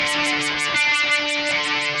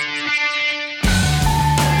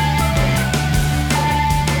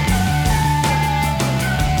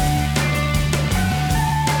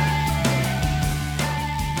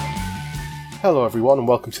Hello everyone and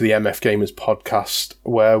welcome to the MF Gamers podcast,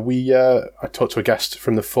 where I talk to a guest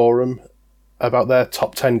from the forum about their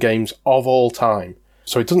top 10 games of all time.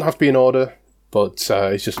 So it doesn't have to be in order, but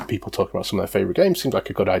it's just people talking about some of their favourite games. Seems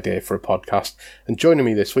like a good idea for a podcast. And joining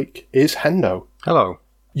me this week is Hendo. Hello.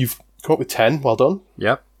 You've come up with 10, well done.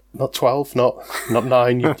 Yep. Not 12, not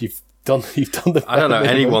 9, you've done the I don't know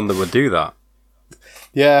anyone that would do that.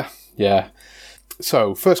 Yeah.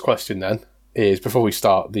 So, first question then is, before we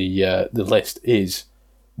start the list, is,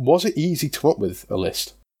 was it easy to come up with a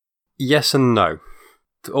list? Yes and no.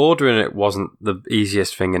 Ordering it wasn't the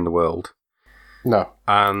easiest thing in the world. No.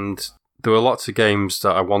 And there were lots of games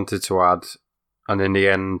that I wanted to add, and in the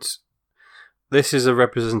end, this is a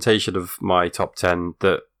representation of my top 10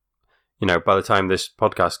 that, you know, by the time this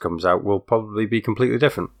podcast comes out, will probably be completely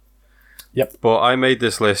different. Yep. But I made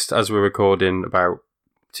this list as we're recording about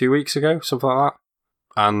 2 weeks ago, something like that.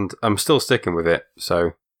 And I'm still sticking with it,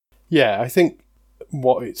 so... Yeah, I think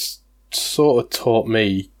what it's sort of taught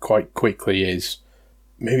me quite quickly is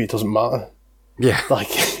maybe it doesn't matter. Yeah. Like,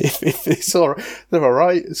 if it's they're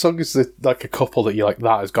alright, as long as there's like a couple that you're like,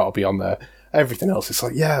 that has got to be on there. Everything else, it's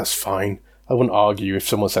like, yeah, that's fine. I wouldn't argue if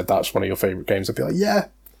someone said that's one of your favourite games. I'd be like, yeah.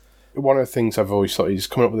 One of the things I've always thought is,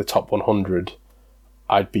 coming up with the top 100,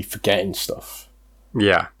 I'd be forgetting stuff.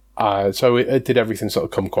 Yeah. So it did everything sort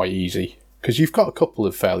of come quite easy. Because you've got a couple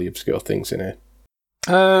of fairly obscure things in here.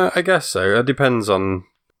 I guess so. It depends on...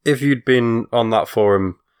 If you'd been on that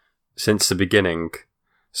forum since the beginning,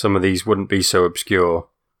 some of these wouldn't be so obscure.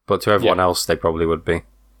 But to everyone else, they probably would be.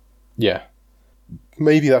 Yeah.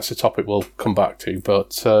 Maybe that's a topic we'll come back to. But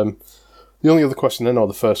the only other question then, or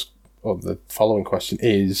the following question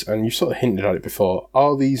is, and you sort of hinted at it before,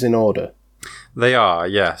 are these in order? They are,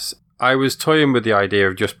 yes. I was toying with the idea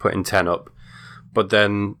of just putting 10 up. But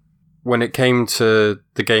then... when it came to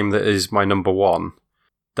the game that is my number one,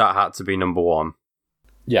 that had to be number one.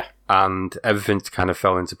 Yeah. And everything kind of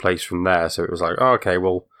fell into place from there. So it was like, oh, okay,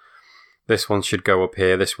 well, this one should go up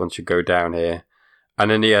here, this one should go down here.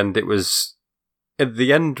 And in the end,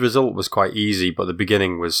 the end result was quite easy, but the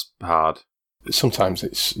beginning was hard. Sometimes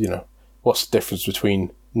it's, what's the difference between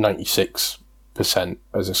 96%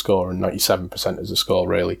 as a score and 97% as a score,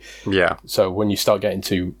 really? Yeah. So when you start getting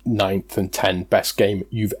to 9th and 10th best game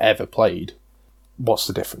you've ever played, what's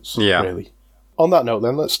the difference, really? On that note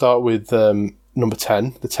then, let's start with number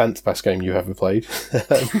 10, the 10th best game you've ever played.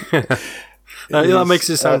 That makes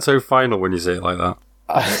it sound so final when you say it like that.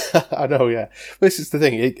 I know, yeah. This is the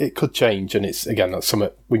thing, it could change, and it's, again, that's something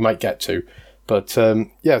we might get to. But, so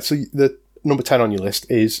the number 10 on your list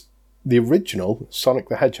is the original Sonic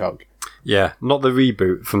the Hedgehog. Yeah, not the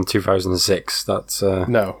reboot from 2006.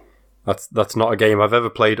 No. That's not a game I've ever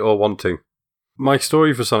played or want to. My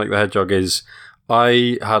story for Sonic the Hedgehog is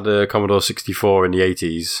I had a Commodore 64 in the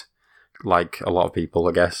 80s, like a lot of people,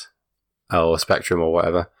 I guess, or a Spectrum or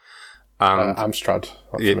whatever. And Amstrad,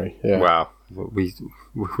 that's me. Yeah. Wow, we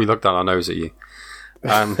looked down our nose at you,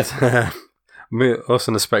 and us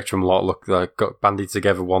and the Spectrum lot got bandied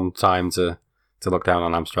together one time to look down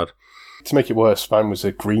on Amstrad. To make it worse, mine was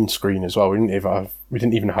a green screen as well. We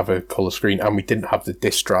didn't even have a colour screen, and we didn't have the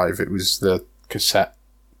disc drive. It was the cassette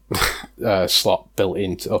slot built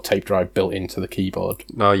into, or tape drive built into the keyboard.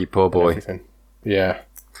 Oh, you poor boy. Everything. Yeah.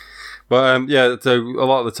 But so a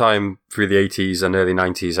lot of the time through the 80s and early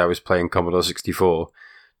 90s, I was playing Commodore 64.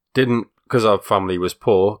 Because our family was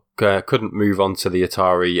poor, couldn't move on to the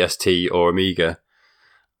Atari ST or Amiga.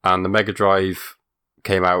 And the Mega Drive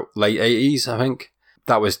came out late 80s, I think.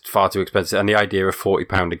 That was far too expensive, and the idea of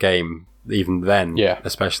 £40 a game, even then,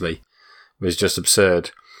 especially, was just absurd.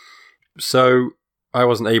 So I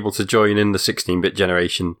wasn't able to join in the 16-bit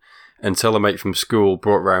generation until a mate from school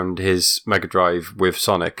brought round his Mega Drive with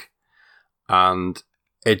Sonic, and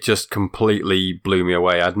it just completely blew me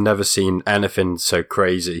away. I'd never seen anything so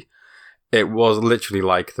crazy. It was literally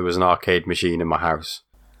like there was an arcade machine in my house.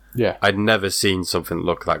 Yeah. I'd never seen something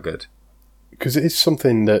look that good. Because it is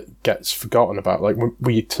something that gets forgotten about. Like,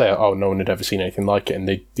 we say, oh, no one had ever seen anything like it, and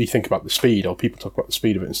they think about the speed, or people talk about the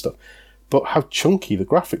speed of it and stuff. But how chunky the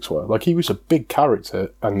graphics were. Like, he was a big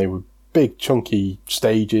character, and they were big, chunky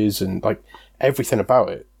stages, and, like, everything about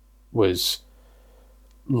it was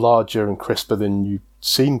larger and crisper than you'd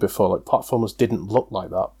seen before. Like, platformers didn't look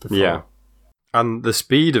like that before. Yeah. And the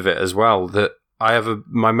speed of it as well, that I have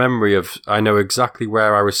my memory of, I know exactly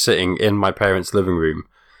where I was sitting in my parents' living room,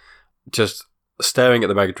 just staring at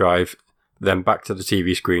the Mega Drive, then back to the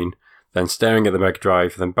TV screen, then staring at the Mega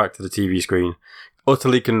Drive, then back to the TV screen,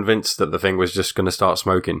 utterly convinced that the thing was just going to start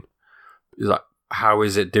smoking. It's like, how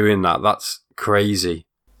is it doing that? That's crazy.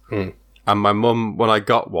 Mm. And my mum, when I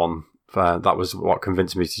got one that was what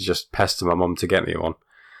convinced me to just pester my mum to get me one.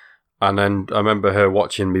 And then I remember her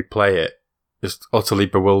watching me play it, just utterly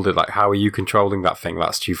bewildered, like, how are you controlling that thing?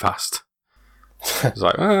 That's too fast. It's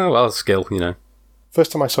like, oh, well, skill, you know.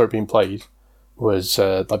 First time I saw it being played was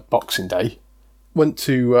like Boxing Day. Went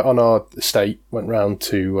to, on our estate, went round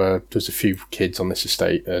to, there's a few kids on this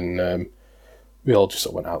estate, and we all just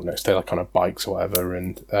sort of went out the next day, like on our bikes or whatever,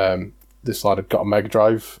 and this lad had got a Mega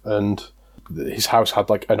Drive, and his house had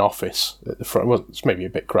like an office at the front. Well, it's maybe a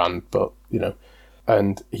bit grand, but, you know,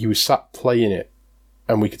 and he was sat playing it,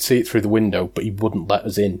 and we could see it through the window, but he wouldn't let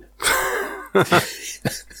us in.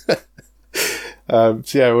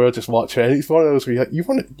 So yeah, we were just watching, and it's one of those where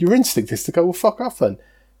your instinct is to go, well, fuck off then.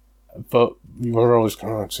 But we were always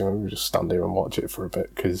going, oh, so we just stand here and watch it for a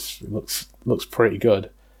bit, because it looks pretty good.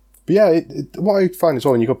 But yeah, what I find as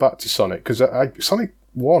well when you go back to Sonic, because Sonic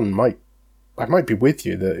 1 I might be with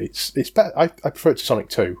you that it's better. I prefer it to Sonic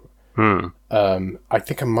 2. I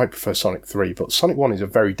think I might prefer Sonic 3, but Sonic 1 is a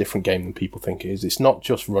very different game than people think it is. It's not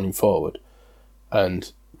just running forward.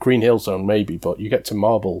 And Green Hill Zone maybe, but you get to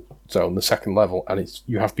Marble Zone, the second level, and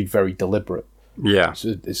you have to be very deliberate. Yeah.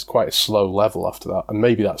 It's quite a slow level after that, and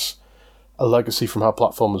maybe that's a legacy from how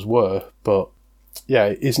platformers were, but yeah,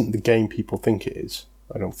 it isn't the game people think it is,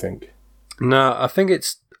 I don't think. No, I think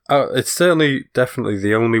it's certainly definitely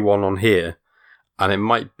the only one on here, and it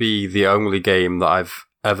might be the only game that I've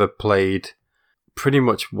ever played pretty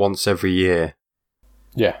much once every year.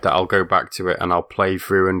 Yeah. That I'll go back to it and I'll play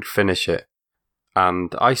through and finish it.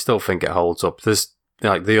 And I still think it holds up. There's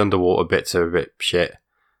like the underwater bits are a bit shit.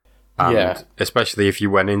 And yeah. Especially if you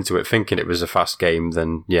went into it thinking it was a fast game,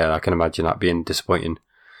 then yeah, I can imagine that being disappointing.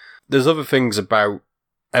 There's other things about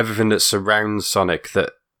everything that surrounds Sonic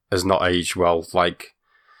that has not aged well, like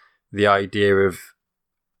the idea of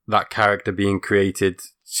that character being created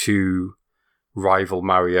to rival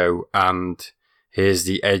Mario, and here's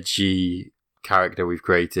the edgy character we've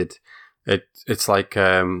created. It's like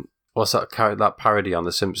what's that parody on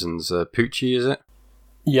The Simpsons? Poochie, is it?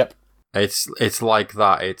 Yep. It's like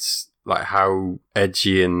that. It's like how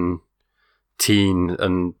edgy and teen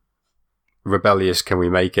and rebellious can we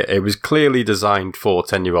make it? It was clearly designed for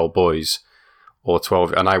 10-year-old boys or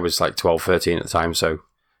 12, and I was like 12, 13 at the time, so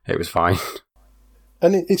it was fine.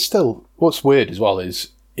 And it's still, what's weird as well is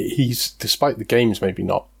he's, despite the games maybe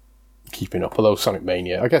not keeping up, although Sonic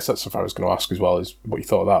Mania, I guess that's what I was going to ask as well, is what you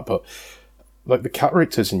thought of that, but like the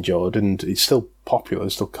characters endured, and it's still popular,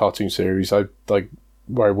 it's still a cartoon series.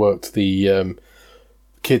 Where I worked, the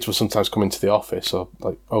kids would sometimes come into the office, or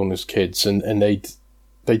like owners' kids, and they'd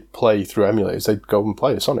play through emulators. They'd go and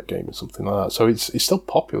play a Sonic game or something like that. So it's still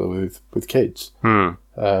popular with kids.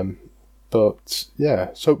 But yeah,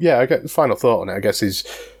 so yeah, I get the final thought on it, I guess, is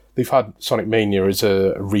they've had Sonic Mania as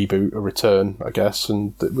a reboot, a return, I guess,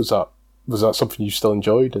 and was that something you still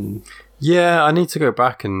enjoyed? And yeah, I need to go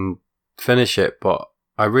back and finish it, but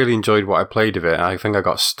I really enjoyed what I played of it, and I think I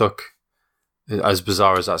got stuck. As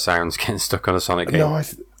bizarre as that sounds, getting stuck on a Sonic game. No,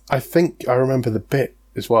 I think I remember the bit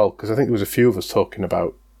as well, because I think there was a few of us talking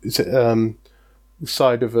about, is it the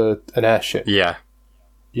side of an airship? Yeah.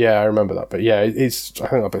 Yeah, I remember that. But yeah, I think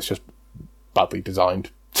that bit's just badly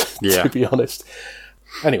designed, to be honest.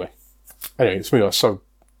 Anyway, let's move on. So,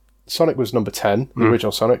 Sonic was number 10, the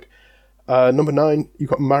original Sonic. Number 9, you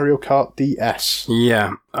got Mario Kart DS.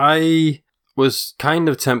 Yeah, I was kind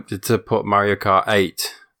of tempted to put Mario Kart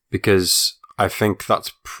 8, because I think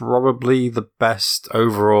that's probably the best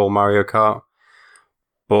overall Mario Kart.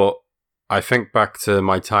 But I think back to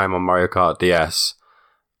my time on Mario Kart DS,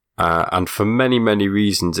 and for many, many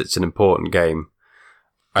reasons, it's an important game.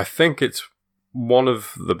 I think it's one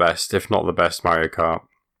of the best, if not the best, Mario Kart.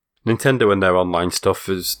 Nintendo and their online stuff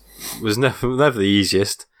was never the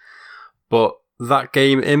easiest, but that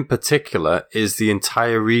game in particular is the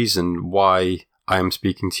entire reason why I am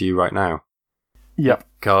speaking to you right now. Yep.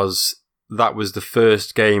 Because that was the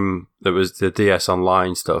first game that was the DS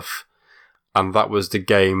Online stuff, and that was the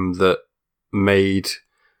game that made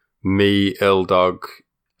me, Ildog,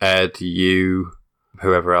 Ed, you,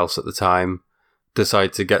 whoever else at the time,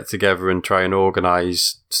 decide to get together and try and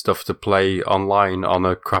organise stuff to play online on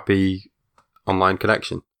a crappy online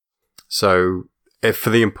connection. So, for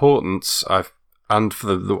the importance, I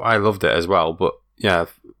loved it as well, but yeah,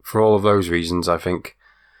 for all of those reasons, I think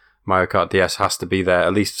Mario Kart DS has to be there,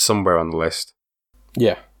 at least somewhere on the list.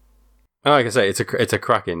 Yeah. And like I say, it's a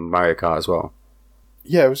cracking Mario Kart as well.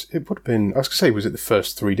 Yeah, it would have been, I was going to say, was it the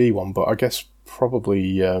first 3D one, but I guess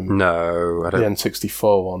probably no, I don't. The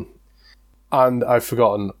N64 one. And I've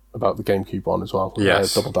forgotten about the GameCube one as well.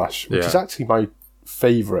 Yes. Double Dash, which is actually my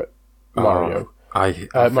favourite Mario.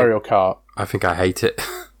 Mario Kart. I think I hate it.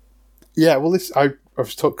 Yeah, well, I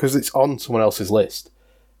was talking because it's on someone else's list,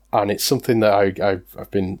 and it's something that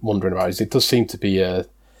I've been wondering about. Is it does seem to be a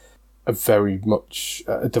very much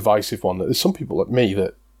a divisive one. That there's some people like me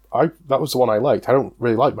that that was the one I liked. I don't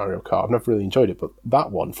really like Mario Kart. I've never really enjoyed it, but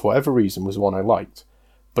that one, for whatever reason, was the one I liked.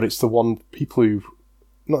 But it's the one people who,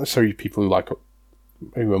 not necessarily people who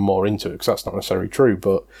are more into it, because that's not necessarily true,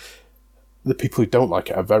 but the people who don't like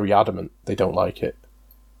it are very adamant they don't like it.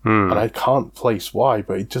 And I can't place why,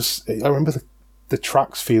 but I remember the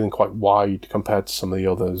tracks feeling quite wide compared to some of the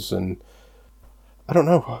others, and I don't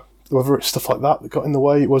know whether it's stuff like that got in the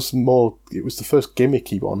way. It was the first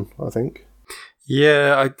gimmicky one, I think.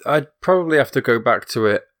 Yeah, I'd probably have to go back to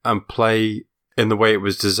it and play in the way it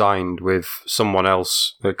was designed with someone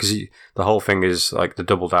else, because the whole thing is like the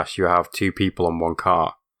Double Dash, you have two people on one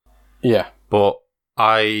cart. Yeah. But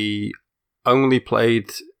I only played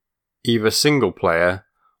either single player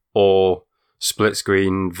or split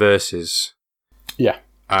screen versus. Yeah.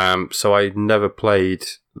 So I never played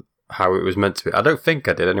how it was meant to be. I don't think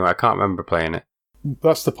I did anyway. I can't remember playing it.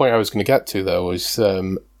 That's the point I was going to get to, though, is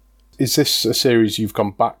this a series you've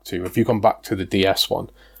gone back to? Have you gone back to the DS one?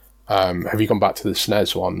 Have you gone back to the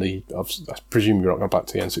SNES one? I presume you're not going back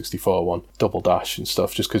to the N64 one, Double Dash and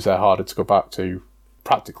stuff, just because they're harder to go back to,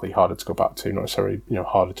 practically harder to go back to, not necessarily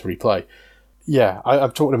harder to replay. Yeah,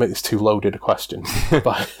 I'm trying to make this too loaded a question,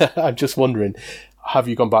 but I'm just wondering, have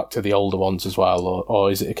you gone back to the older ones as well,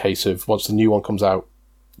 or is it a case of once the new one comes out,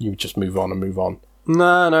 you just move on and move on?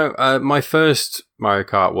 No. My first Mario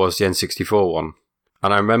Kart was the N64 one,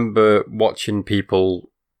 and I remember watching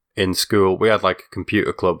people in school. We had like a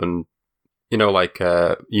computer club, and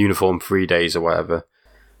uniform free days or whatever.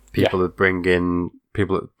 People would bring in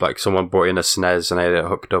like someone brought in a SNES and they had it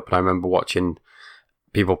hooked up, and I remember watching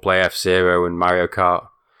people play F-Zero and Mario Kart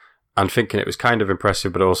and thinking it was kind of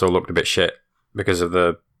impressive, but also looked a bit shit because of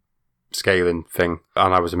the scaling thing.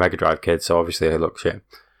 And I was a Mega Drive kid, so obviously it looked shit.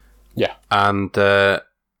 Yeah. And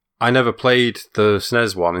I never played the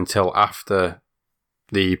SNES one until after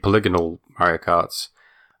the polygonal Mario Karts.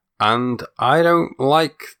 And I don't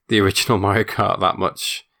like the original Mario Kart that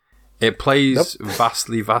much. It plays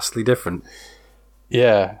vastly, vastly different.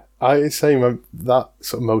 Yeah. Same, that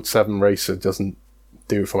sort of Mode 7 racer doesn't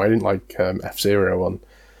do it for me. I didn't like F-Zero on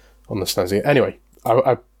the SNES. Anyway,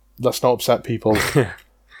 I let's not upset people.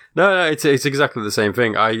 No, it's exactly the same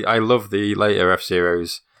thing. I love the later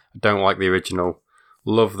F-Zeros. I don't like the original.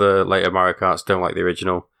 Love the later Mario Karts. Don't like the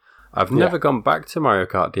original. I've never gone back to Mario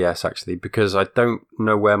Kart DS, actually, because I don't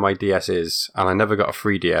know where my DS is, and I never got a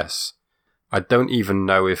 3DS. I don't even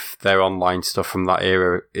know if their online stuff from that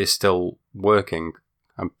era is still working.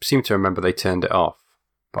 I seem to remember they turned it off,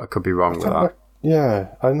 but I could be wrong with that.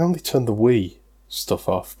 Yeah, I know they turned the Wii stuff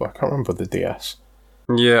off, but I can't remember the DS.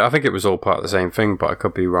 Yeah, I think it was all part of the same thing, but I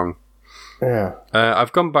could be wrong. Yeah.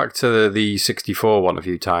 I've gone back to the 64 one a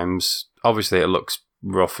few times. Obviously, it looks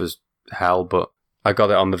rough as hell, but I got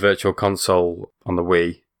it on the Virtual Console on the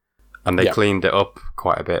Wii, and they cleaned it up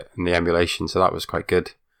quite a bit in the emulation, so that was quite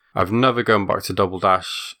good. I've never gone back to Double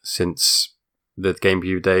Dash since the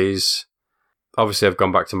GameCube days. Obviously, I've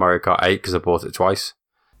gone back to Mario Kart 8 because I bought it twice.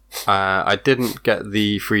 I didn't get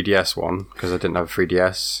the 3DS one because I didn't have a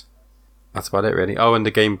 3DS. That's about it, really. Oh, and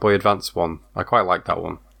the Game Boy Advance one. I quite like that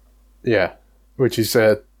one. Yeah, which is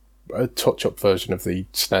a touch-up version of the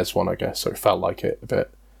SNES one, I guess, so it felt like it a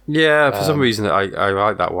bit. Yeah, for some reason I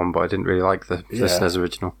like that one, but I didn't really like the SNES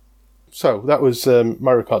original. So, that was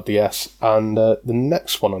Mario Kart DS, and the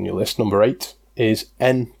next one on your list, number 8, is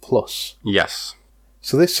N+. Yes.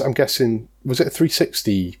 So this, I'm guessing, was it a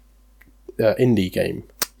 360 indie game?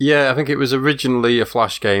 Yeah, I think it was originally a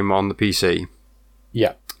Flash game on the PC.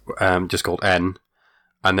 Yeah. Just called N.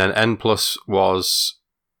 And then N+ was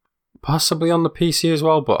possibly on the PC as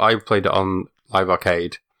well, but I played it on Live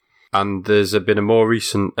Arcade. And there's been a more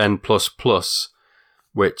recent N++,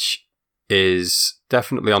 which is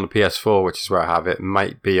definitely on the PS4, which is where I have it.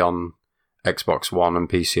 Might be on Xbox One and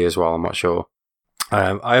PC as well, I'm not sure.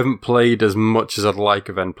 I haven't played as much as I'd like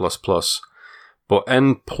of N++, but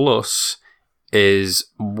N+ is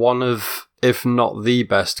one of, if not the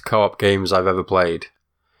best co-op games I've ever played.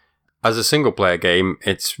 As a single-player game,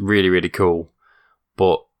 it's really, really cool,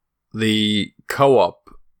 but the co-op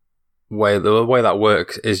the way that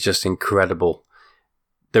works is just incredible.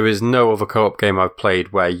 There is no other co-op game I've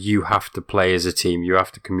played where you have to play as a team, you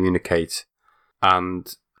have to communicate,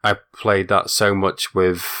 and I played that so much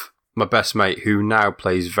with my best mate, who now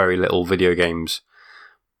plays very little video games,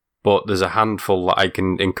 but there's a handful that I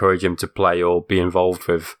can encourage him to play or be involved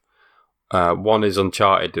with. One is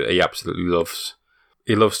Uncharted, that he absolutely loves.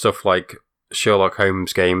 He loves stuff like Sherlock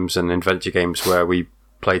Holmes games and adventure games where we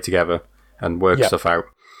play together and work stuff out.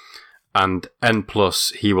 And N+,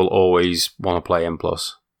 he will always want to play N+.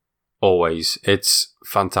 Always. It's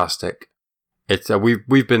fantastic. It's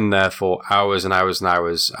we've been there for hours and hours and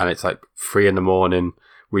hours, and it's like 3 a.m.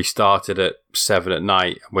 We started at 7 at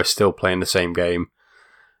night, and we're still playing the same game,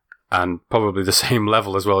 and probably the same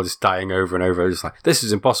level as well, just dying over and over. It's like, this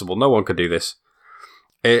is impossible. No one could do this.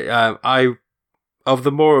 Of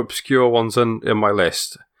the more obscure ones in my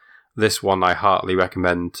list, this one I heartily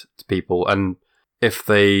recommend to people. And if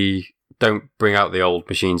they don't bring out the old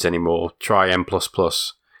machines anymore, try N++.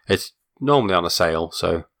 It's normally on a sale,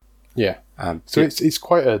 so yeah. It's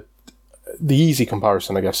quite the easy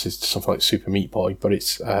comparison, I guess, is to something like Super Meat Boy, but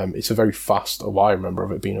it's a very fast. What I remember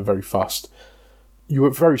of it being a very fast. You were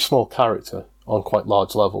a very small character on quite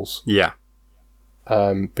large levels. Yeah.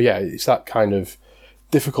 But yeah, it's that kind of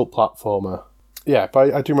difficult platformer. Yeah,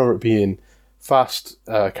 but I do remember it being fast,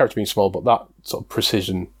 character being small, but that sort of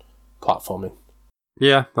precision platforming.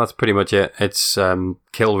 Yeah, that's pretty much it. It's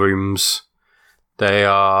kill rooms. They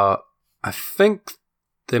are, I think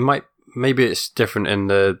they might, maybe it's different in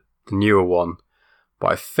the newer one,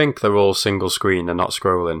 but I think they're all single screen and not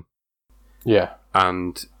scrolling. Yeah.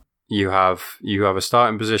 And you have a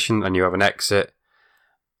starting position and you have an exit,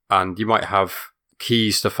 and you might have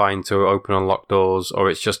keys to find to open and lock doors, or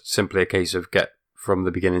it's just simply a case of get from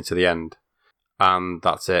the beginning to the end, and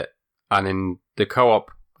that's it. And in the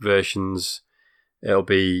co-op versions, it'll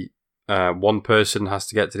be one person has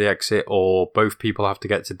to get to the exit, or both people have to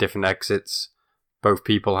get to different exits. Both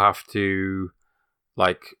people have to,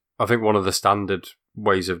 like, I think one of the standard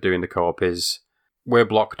ways of doing the co-op is we're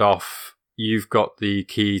blocked off. You've got the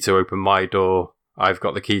key to open my door. I've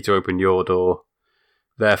got the key to open your door.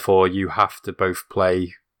 Therefore, you have to both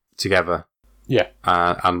play together. Yeah.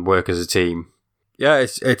 And work as a team. Yeah,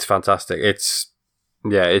 it's fantastic. It's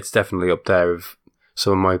definitely up there with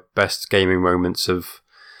some of my best gaming moments of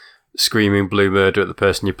screaming blue murder at the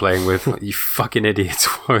person you're playing with. You fucking idiots,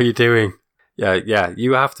 what are you doing? Yeah,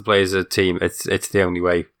 you have to play as a team. It's the only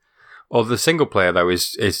way. Or the single player, though,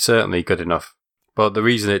 is certainly good enough. But the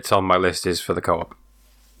reason it's on my list is for the co-op.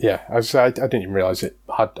 Yeah, I didn't even realise it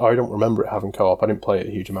had. I don't remember it having co-op. I didn't play it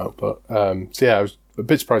a huge amount, but so yeah, I was a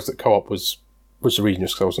bit surprised that co-op was the reason,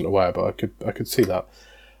 just because I wasn't aware. But I could see that.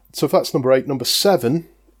 So if that's number 8, number 7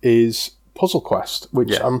 is Puzzle Quest,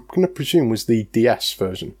 which I'm going to presume was the DS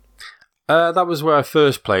version. That was where I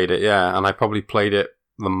first played it, yeah, and I probably played it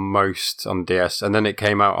the most on DS, and then it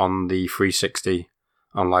came out on the 360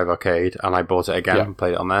 on Live Arcade, and I bought it again and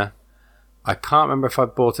played it on there. I can't remember if I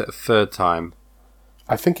bought it a third time.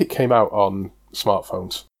 I think it came out on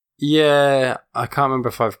smartphones. Yeah, I can't remember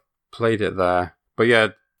if I've played it there. But yeah,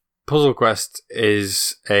 Puzzle Quest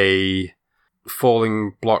is a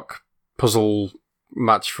falling block puzzle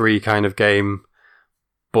match-free kind of game,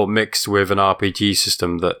 but mixed with an RPG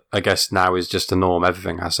system that I guess now is just a norm.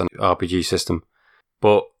 Everything has an RPG system.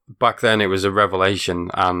 But back then it was a revelation,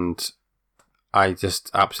 and I just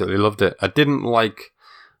absolutely loved it. I didn't like...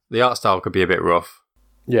 The art style could be a bit rough.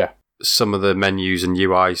 Yeah. Some of the menus and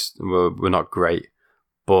UIs were not great,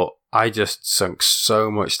 but I just sunk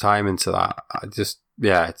so much time into that.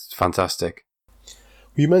 It's fantastic.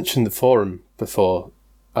 You mentioned the forum before,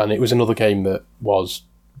 and it was another game that was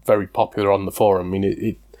very popular on the forum. I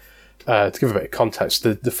mean, to give a bit of context,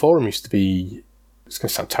 the forum used to be, it's going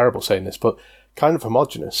to sound terrible saying this, but kind of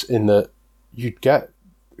homogenous in that you'd get,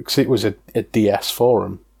 because it was a DS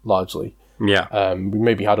forum largely. Yeah. We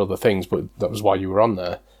maybe had other things, but that was why you were on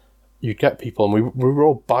there. You'd get people, and we were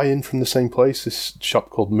all buying from the same place, this shop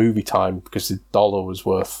called Movie Time, because the dollar was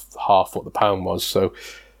worth half what the pound was. So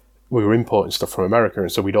we were importing stuff from America,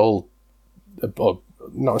 and so we'd all, or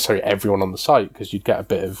not necessarily everyone on the site, because you'd get a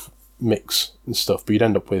bit of mix and stuff, but you'd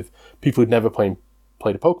end up with people who'd never played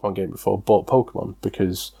a Pokemon game before, bought Pokemon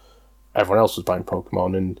because everyone else was buying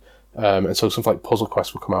Pokemon, and so something like Puzzle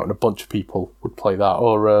Quest would come out and a bunch of people would play that.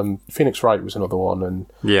 Or Phoenix Wright was another one, and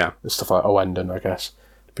stuff like Oendon, I guess.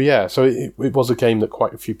 But yeah, so it was a game that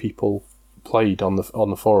quite a few people played on the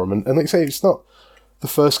forum. And like I say, it's not the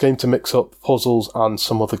first game to mix up puzzles and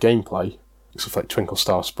some other gameplay. Stuff like Twinkle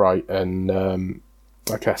Star Sprite and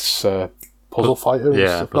I guess Puzzle Fighter.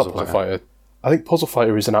 Yeah, Puzzle Fighter. I think Puzzle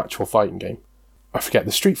Fighter is an actual fighting game. I forget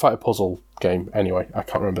the Street Fighter puzzle game. Anyway, I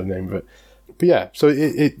can't remember the name of it. But yeah, so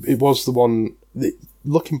it was the one.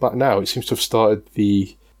 Looking back now, it seems to have started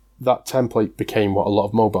that template became what a lot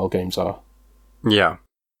of mobile games are. Yeah,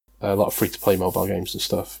 a lot of free-to-play mobile games and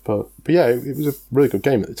stuff. But yeah, it was a really good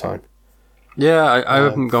game at the time. Yeah, I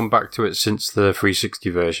haven't gone back to it since the 360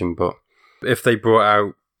 version, but if they brought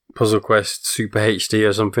out Puzzle Quest Super HD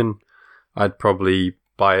or something, I'd probably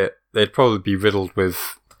buy it they'd probably be riddled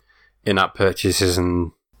with in-app purchases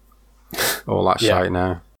and all that shite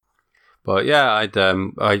now. But yeah,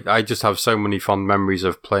 I just have so many fond memories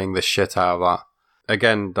of playing the shit out of that.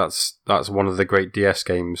 Again, that's one of the great DS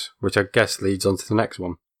games, which I guess leads on to the next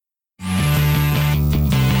one.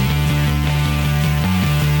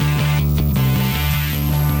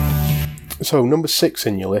 So number 6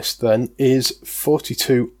 in your list then is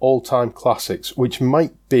 42 all-time classics, which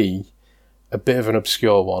might be a bit of an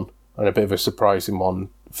obscure one and a bit of a surprising one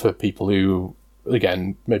for people who,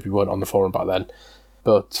 again, maybe weren't on the forum back then.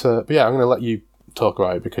 But yeah, I'm going to let you talk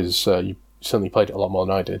about it because you certainly played it a lot more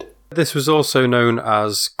than I did. This was also known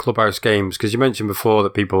as Clubhouse Games, because you mentioned before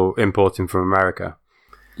that people importing from America.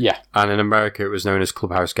 Yeah. And in America it was known as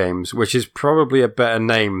Clubhouse Games, which is probably a better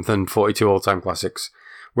name than 42 All-Time Classics,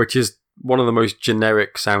 which is one of the most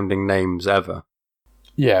generic sounding names ever.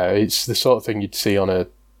 Yeah, it's the sort of thing you'd see on a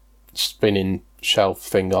spinning shelf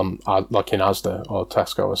thing on, like in Asda or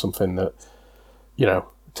Tesco or something that, you know,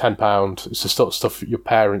 £10. It's the sort of stuff your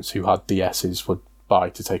parents who had DSs would buy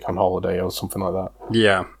to take on holiday or something like that.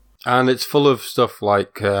 Yeah. And it's full of stuff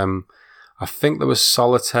like, I think there was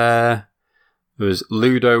Solitaire, there was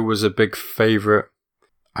Ludo was a big favourite.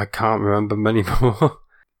 I can't remember many more.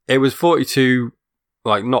 It was 42,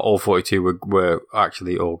 like not all 42 were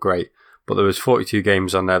actually all great, but there was 42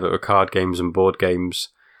 games on there that were card games and board games.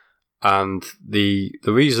 And the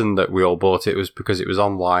reason that we all bought it was because it was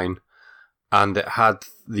online and it had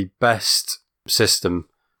the best system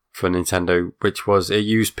for Nintendo, which was it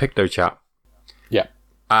used PictoChat. Yeah.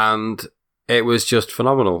 And it was just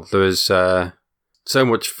phenomenal. There was so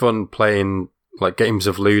much fun playing like games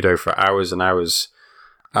of Ludo for hours and hours.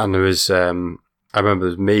 And there was, I remember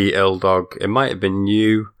there was me, Ildog, it might have been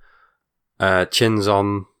you,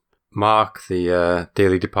 Chinzon, Mark, the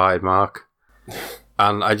dearly departed Mark.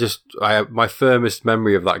 And my firmest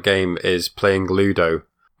memory of that game is playing Ludo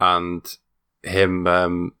and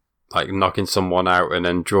him like knocking someone out and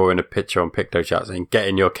then drawing a picture on PictoChat saying, "Get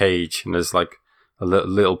in your cage." And there's like a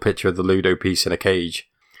little picture of the Ludo piece in a cage.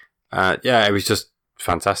 Yeah, it was just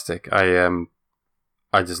fantastic.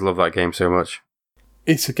 I just love that game so much.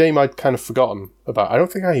 It's a game I'd kind of forgotten about. I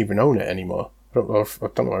don't think I even own it anymore. I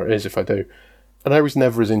don't know where it is if I do. And I was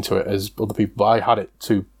never as into it as other people, but I had it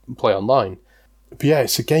to play online. But yeah,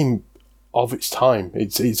 it's a game of its time.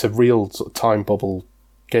 It's a real sort of time bubble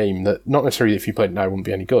game that not necessarily if you played it now wouldn't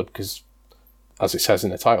be any good because, as it says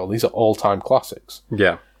in the title, these are all-time classics.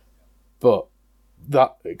 Yeah. But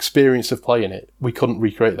that experience of playing it, we couldn't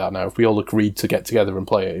recreate that now. If we all agreed to get together and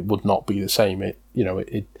play it, it would not be the same.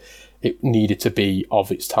 It needed to be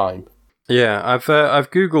of its time. Yeah, I've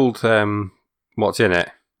googled what's in it,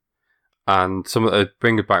 and some of it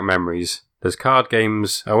brings back memories. There's card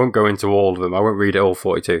games. I won't go into all of them. I won't read it all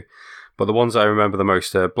 42, but the ones I remember the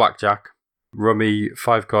most are Blackjack, Rummy,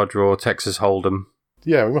 5-card draw, Texas Hold'em.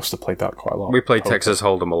 Yeah, we must have played that quite a lot. We played Texas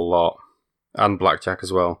Hold'em a lot, and Blackjack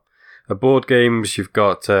as well. Board games, you've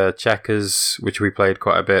got checkers, which we played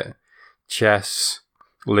quite a bit, chess,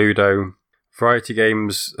 Ludo. Variety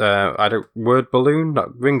games, Word Balloon,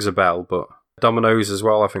 that rings a bell, but dominoes as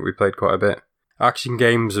well, I think we played quite a bit. Action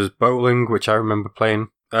games, there's bowling, which I remember playing.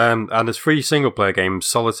 And there's 3 single-player games,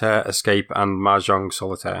 Solitaire, Escape, and Mahjong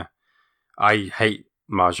Solitaire. I hate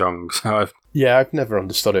Mahjong, so I've never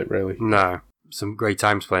understood it, really. No, some great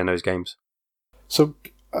times playing those games. So,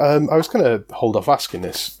 I was going to hold off asking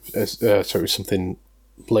this, so it was something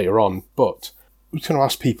later on, but I was going to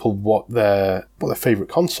ask people what their favourite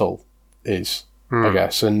console is, I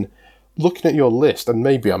guess. And looking at your list, and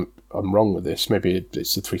maybe I'm wrong with this, maybe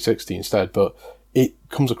it's the 360 instead, but it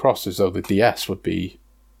comes across as though the DS would be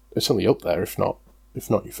certainly up there, if not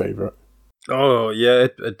your favourite. Oh, yeah,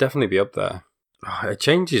 it'd definitely be up there. It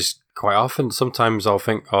changes quite often. Sometimes I'll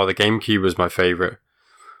think, the GameCube was my favourite,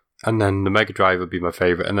 and then the Mega Drive would be my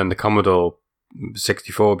favourite, and then the Commodore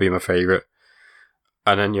 64 would be my favourite.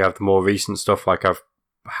 And then you have the more recent stuff, like I've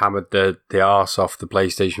hammered the arse off the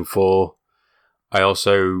PlayStation 4. I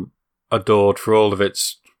also adored, for all of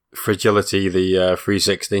its fragility, the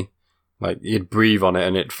 360. Like, you'd breathe on it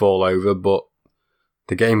and it'd fall over, but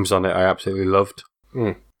the games on it I absolutely loved.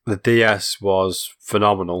 The DS was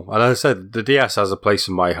phenomenal. And as I said, the DS has a place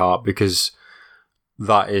in my heart because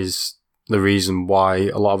that is the reason why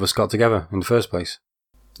a lot of us got together in the first place.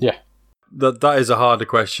 Yeah. That is a harder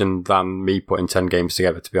question than me putting 10 games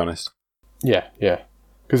together, to be honest. Yeah.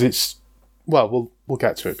 Because it's... Well, we'll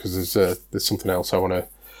get to it, because there's something else I want to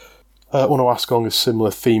ask along a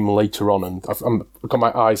similar theme later on, and I've got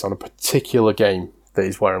my eyes on a particular game that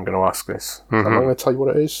is where I'm going to ask this. I'm not going to tell you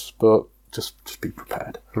what it is, but just be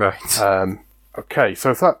prepared. Right. Okay,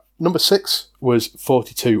 so if that number 6 was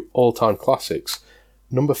 42 all-time classics.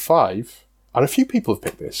 Number 5, and a few people have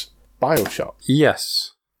picked this, BioShock.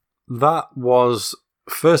 Yes. That was,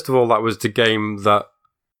 first of all, that was the game that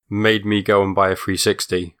made me go and buy a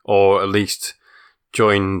 360, or at least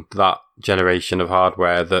join that generation of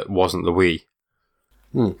hardware that wasn't the Wii.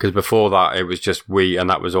 Because before that, it was just Wii, and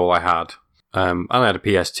that was all I had. And I had a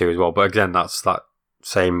PS2 as well, but again, that's that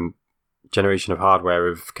same generation of hardware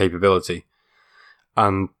of capability.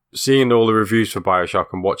 And seeing all the reviews for BioShock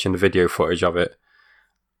and watching the video footage of it,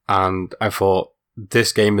 and I thought,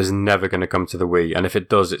 this game is never going to come to the Wii, and if it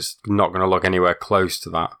does, it's not going to look anywhere close to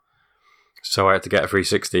that. So I had to get a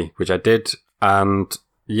 360, which I did, and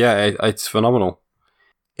yeah, it's phenomenal.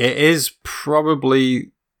 It is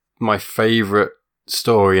probably my favourite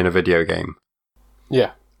story in a video game.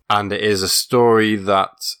 Yeah. And it is a story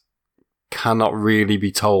that cannot really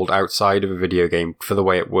be told outside of a video game for the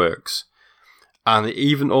way it works. And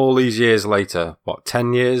even all these years later,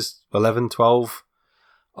 10 years, 11, 12,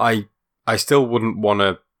 I still wouldn't want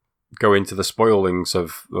to go into the spoilings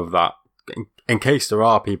of that, in case there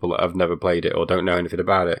are people that have never played it or don't know anything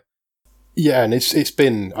about it. Yeah, and it's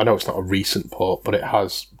been, I know it's not a recent port, but it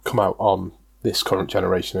has come out on this current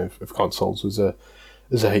generation of consoles as a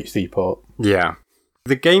HD port. Yeah.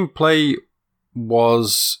 The gameplay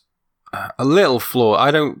was a little flawed. I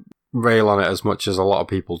don't rail on it as much as a lot of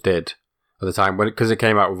people did at the time, because it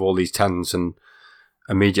came out with all these 10s, and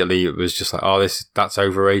immediately it was just like, oh, that's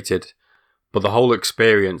overrated. But the whole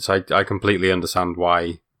experience, I completely understand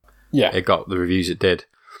why it got the reviews it did.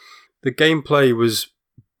 The gameplay was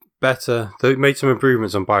better. They made some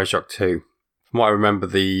improvements on BioShock 2. From what I remember,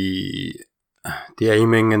 the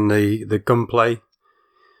aiming and the gunplay.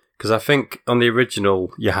 Because I think on the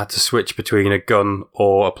original, you had to switch between a gun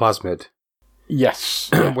or a plasmid.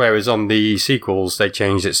 Yes. Whereas on the sequels, they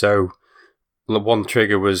changed it so one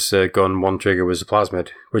trigger was a gun, one trigger was a plasmid,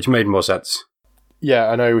 which made more sense.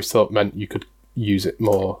 Yeah, and I always thought meant you could use it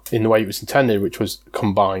more in the way it was intended, which was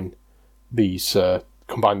combine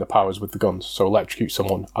the powers with the guns. So electrocute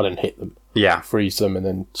someone and then hit them. Yeah. Freeze them and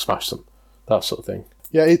then smash them. That sort of thing.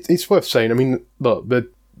 Yeah, it's worth saying. I mean, look,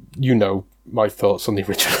 my thoughts on the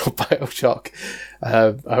original BioShock.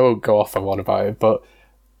 I won't go off on one about it, but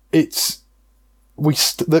we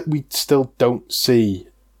still don't see.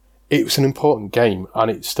 It was an important game, and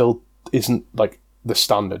it still isn't like the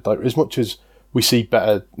standard. Like, as much as we see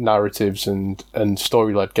better narratives and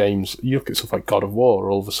story-led games, you look at stuff like God of War,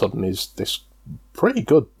 all of a sudden is this pretty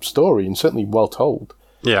good story and certainly well told.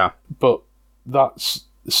 Yeah, but that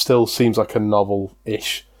still seems like a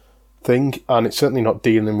novel-ish thing, and it's certainly not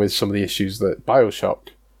dealing with some of the issues that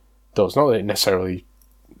BioShock does. Not that it necessarily,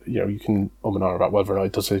 you can and ah about whether or not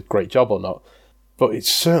it does a great job or not, but it's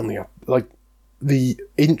certainly like the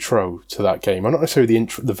intro to that game. Not necessarily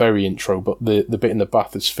the very intro, but the bit in the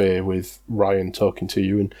bathysphere with Ryan talking to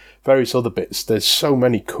you and various other bits. There's so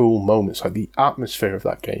many cool moments. Like the atmosphere of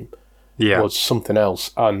that game was something else,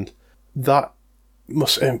 and that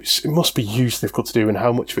it must be hugely difficult to do, and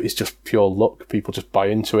how much of it is just pure luck. People just buy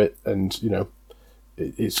into it, and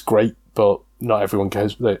it's great, but not everyone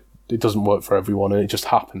cares. It doesn't work for everyone, and it just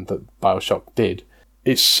happened that BioShock did.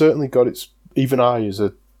 It's certainly got its. Even I, as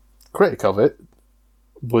a critic of it,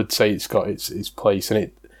 would say it's got its place,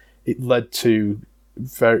 and it led to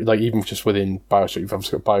very, like, even just within BioShock, you've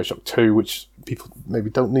obviously got BioShock 2, which people maybe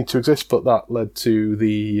don't need to exist, but that led to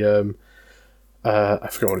the I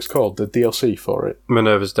forget what it's called, the DLC for it.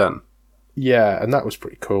 Minerva's Den. Yeah, and that was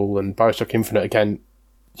pretty cool. And BioShock Infinite, again,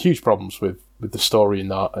 huge problems with the story in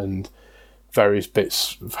that and various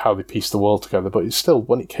bits of how they piece the world together. But it's still,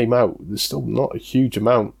 when it came out, there's still not a huge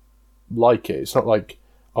amount like it. It's not like,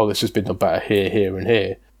 oh, this has been done better here, here, and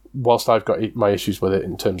here. Whilst I've got my issues with it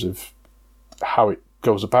in terms of how it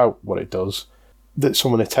goes about what it does, that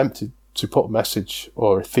someone attempted to put a message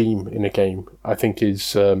or a theme in a game, I think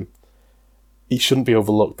is... it shouldn't be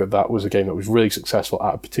overlooked that was a game that was really successful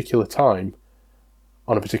at a particular time,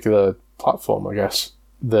 on a particular platform, I guess,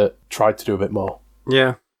 that tried to do a bit more.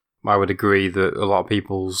 Yeah, I would agree that a lot of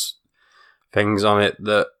people's things on it,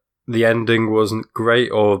 that the ending wasn't great,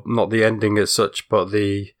 or not the ending as such, but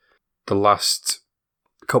the last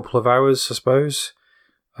couple of hours, I suppose.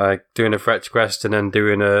 Doing a fetch quest and then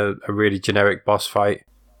doing a really generic boss fight.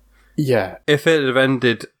 Yeah. If it had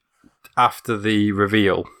ended after the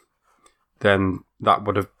reveal, then that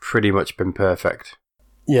would have pretty much been perfect.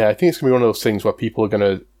 Yeah, I think it's going to be one of those things where people are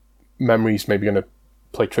going to... Memories maybe going to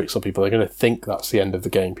play tricks on people. They're going to think that's the end of the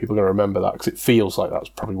game. People are going to remember that because it feels like that's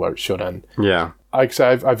probably where it should end. Yeah.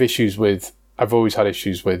 I've issues with... I've always had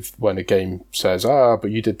issues with when a game says, but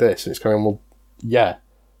you did this. And it's going, well, yeah,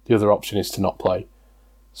 the other option is to not play.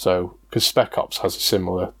 So, because Spec Ops has a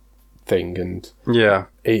similar thing, and Yeah.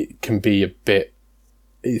 it can be a bit...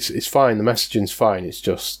 It's fine, the messaging's fine, it's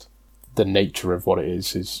just the nature of what it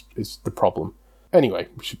is the problem. Anyway,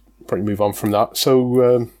 we should probably move on from that.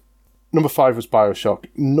 So, number 5 was Bioshock.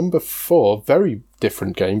 Number 4, very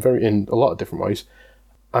different game, very in a lot of different ways.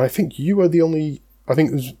 And I think you are the only... I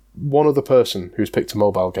think there's one other person who's picked a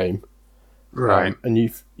mobile game. Right. And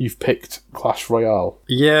you've picked Clash Royale.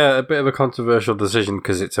 Yeah, a bit of a controversial decision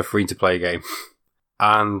because it's a free-to-play game.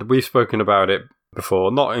 And we've spoken about it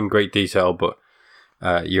before, not in great detail, but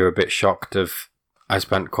you're a bit shocked I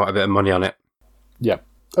spent quite a bit of money on it. Yeah.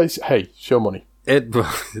 Hey, show money.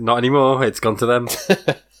 Not anymore, it's gone to them.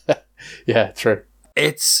 Yeah, true.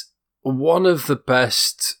 It's one of the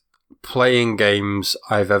best playing games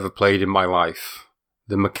I've ever played in my life.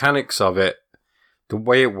 The mechanics of it, the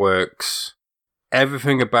way it works,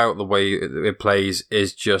 everything about the way it plays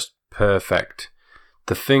is just perfect.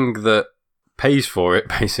 The thing that pays for it,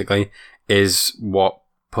 basically, is what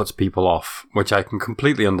puts people off, which I can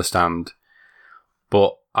completely understand.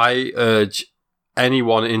 But I urge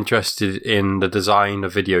anyone interested in the design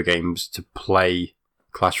of video games to play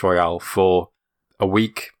Clash Royale for a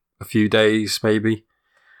week, a few days maybe,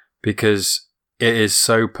 because it is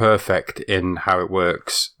so perfect in how it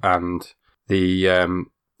works, and the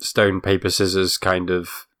stone, paper, scissors kind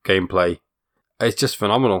of gameplay. It's just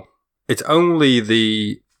phenomenal. It's only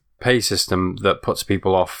the pay system that puts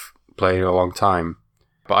people off playing a long time,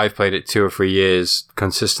 but I've played it 2 or 3 years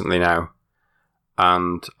consistently now,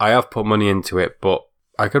 and I have put money into it, but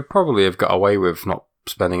I could probably have got away with not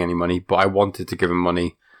spending any money, but I wanted to give him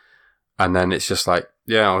money, and then it's just like,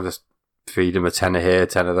 yeah, I'll just feed him a tenner here,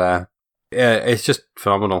 tenner there. Yeah, it's just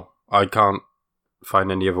phenomenal. I can't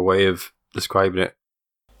find any other way of describing it.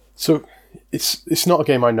 So it's not a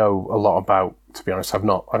game I know a lot about, to be honest. I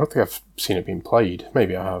don't think I've seen it being played.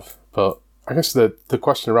 Maybe I have, but I guess the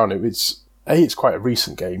question around it, it's quite a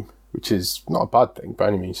recent game, which is not a bad thing by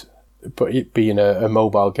any means, but it being a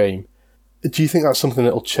mobile game, do you think that's something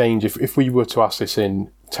that'll change if we were to ask this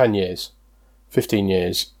in 10 years, 15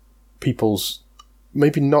 years, people's,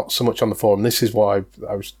 maybe not so much on the forum, this is what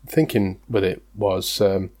I was thinking with it was,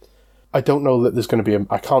 I don't know that there's going to be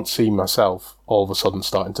I can't see myself all of a sudden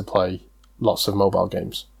starting to play lots of mobile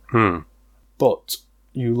games. But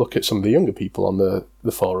you look at some of the younger people on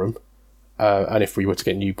the forum, and if we were to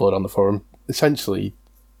get new blood on the forum, essentially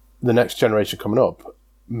the next generation coming up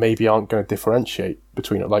maybe aren't going to differentiate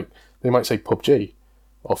between it. Like, they might say PUBG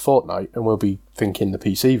or Fortnite, and we'll be thinking the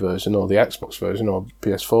PC version or the Xbox version or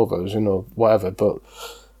PS4 version or whatever, but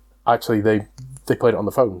actually they played it on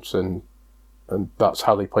the phones, and that's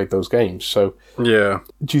how they played those games. So yeah,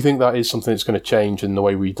 do you think that is something that's going to change in the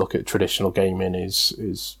way we look at traditional gaming?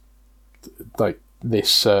 Is like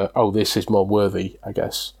this? This is more worthy, I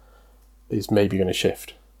guess, is maybe going to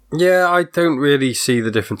shift. Yeah, I don't really see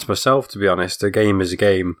the difference myself, to be honest. A game is a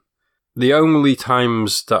game. The only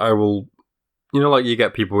times that I will, like you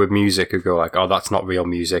get people with music who go like, oh, that's not real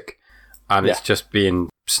music, and it's just being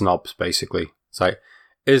snobs, basically. It's like,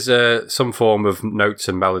 is there some form of notes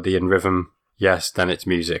and melody and rhythm? Yes, then it's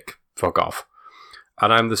music. Fuck off.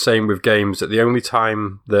 And I'm the same with games, that the only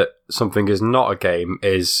time that something is not a game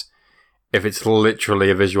is if it's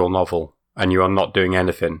literally a visual novel and you are not doing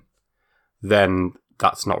anything, then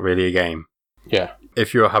that's not really a game. Yeah.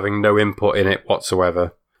 If you're having no input in it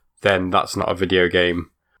whatsoever, then that's not a video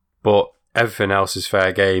game. But everything else is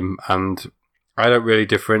fair game, and I don't really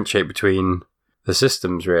differentiate between the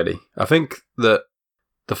systems, really. I think that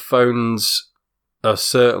the phones are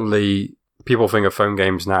certainly... People think of phone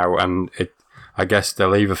games now, and I guess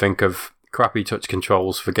they'll either think of crappy touch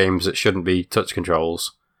controls for games that shouldn't be touch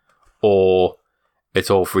controls, or it's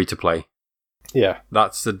all free to play. Yeah.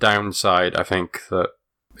 That's the downside, I think, that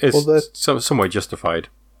is some way justified.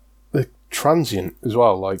 The transient as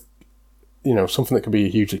well, like, something that could be a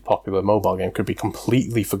hugely popular mobile game could be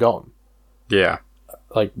completely forgotten. Yeah.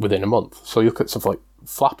 Like, within a month. So you look at stuff like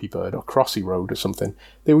Flappy Bird or Crossy Road or something.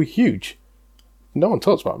 They were huge. No one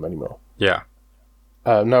talks about them anymore. Yeah.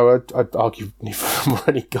 No, I'd argue neither of them were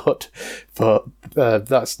any good, but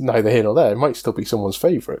that's neither here nor there. It might still be someone's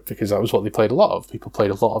favourite, because that was what they played a lot of. People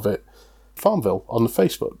played a lot of it. Farmville on the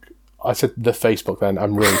Facebook. I said the Facebook then,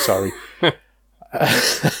 I'm really sorry.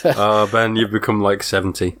 Ben, you've become like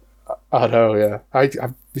 70. I know, yeah.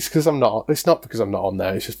 It's because I'm not. It's not because I'm not on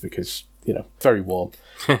there. It's just because very warm.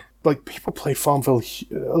 Like, people play Farmville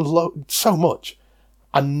so much,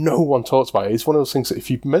 and no one talks about it. It's one of those things that if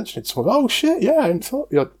you mention it to someone, oh shit, yeah, and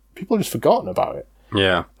people have just forgotten about it.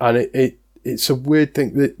 Yeah, and it's a weird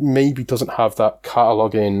thing that maybe doesn't have that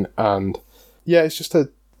cataloguing, and yeah, it's just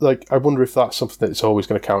like, I wonder if that's something that's always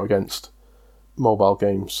going to count against mobile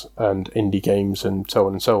games and indie games and so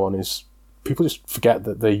on and so on, is people just forget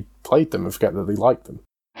that they played them and forget that they liked them.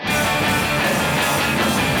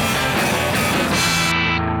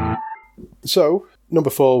 So, number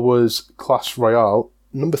 4 was Clash Royale.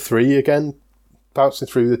 Number 3, again, bouncing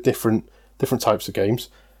through the different types of games.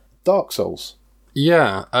 Dark Souls.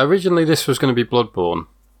 Yeah, originally this was going to be Bloodborne.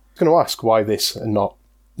 I was going to ask why this and not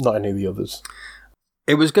any of the others.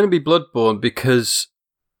 It was going to be Bloodborne because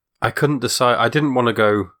I couldn't decide. I didn't want to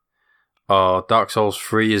go, Dark Souls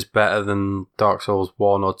 3 is better than Dark Souls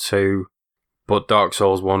 1 or 2, but Dark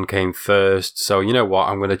Souls 1 came first. So you know what?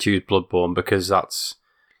 I'm going to choose Bloodborne because that's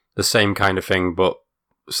the same kind of thing, but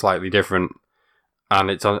slightly different. And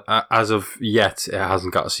it's as of yet, it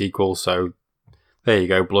hasn't got a sequel. So there you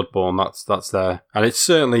go, Bloodborne. That's there, and it's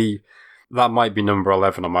certainly that might be number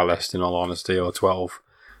 11 on my list, in all honesty, or 12.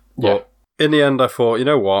 But in the end, I thought, you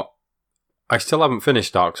know what? I still haven't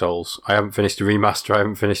finished Dark Souls. I haven't finished the remaster. I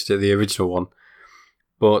haven't finished the original one.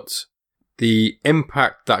 But the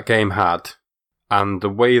impact that game had, and the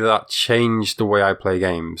way that changed the way I play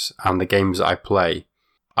games and the games that I play,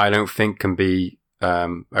 I don't think can be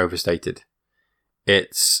overstated.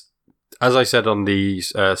 It's, as I said on the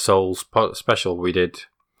Souls special we did,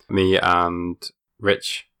 me and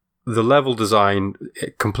Rich, the level design,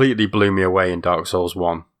 it completely blew me away in Dark Souls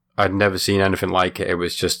 1. I'd never seen anything like it. It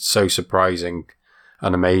was just so surprising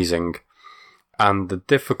and amazing. And the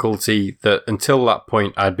difficulty that until that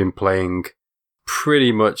point I'd been playing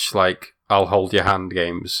pretty much like I'll hold your hand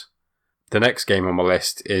games. The next game on my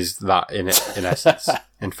list is that in essence,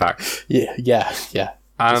 in fact. Yeah.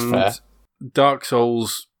 And Dark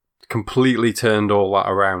Souls completely turned all that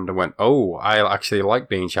around and went, oh, I actually like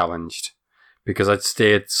being challenged, because I'd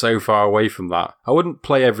steered so far away from that. I wouldn't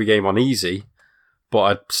play every game on easy, but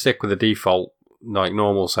I'd stick with the default, like,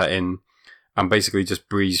 normal setting and basically just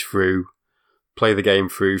breeze through, play the game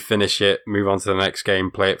through, finish it, move on to the next game,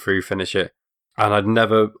 play it through, finish it. And I'd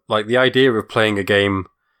never, like, the idea of playing a game,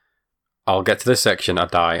 I'll get to this section, I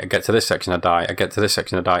die, I get to this section, I die, I get to this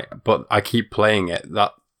section, I die, but I keep playing it.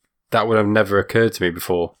 That would have never occurred to me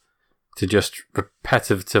before, to just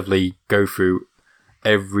repetitively go through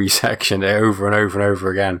every section over and over and over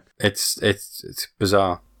again. It's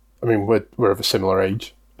bizarre. I mean, we're of a similar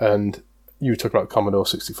age, and you talked about Commodore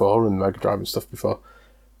 64 and Mega Drive and stuff before.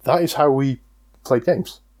 That is how we played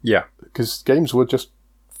games. Yeah. Because games were just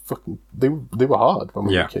fucking... They were hard when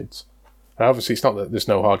we were kids. And obviously, it's not that there's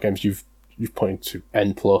no hard games. You've pointed to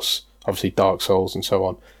N+, obviously Dark Souls and so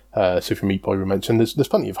on. Super Meat Boy we mentioned. There's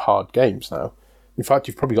plenty of hard games now. In fact,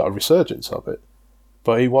 you've probably got a resurgence of it.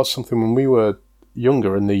 But it was something when we were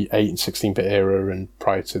younger, in the 8 and 16-bit era and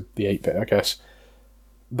prior to the 8-bit, I guess,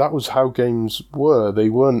 that was how games were. They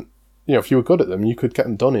weren't... You know, if you were good at them, you could get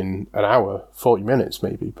them done in an hour, 40 minutes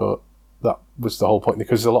maybe, but that was the whole point,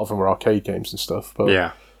 because a lot of them were arcade games and stuff.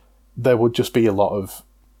 But there would just be a lot of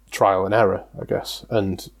trial and error, I guess,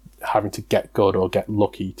 and having to get good or get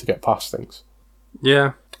lucky to get past things.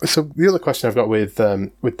 Yeah. So the other question I've got with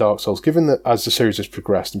Dark Souls, given that as the series has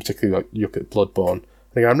progressed, and particularly like you look at Bloodborne,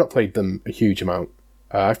 I think I've not played them a huge amount.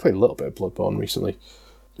 I've played a little bit of Bloodborne recently.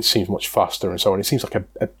 It seems much faster and so on. It seems like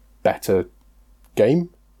a better game.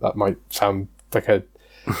 That might sound like a...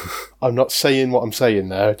 I'm not saying what I'm saying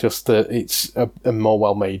there, just that it's a more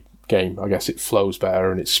well-made game. I guess it flows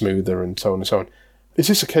better and it's smoother and so on and so on. Is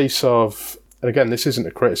this a case of... And again, this isn't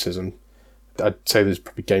a criticism. I'd say there's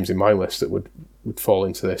probably games in my list that would fall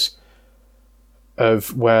into this.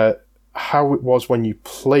 Of where how it was when you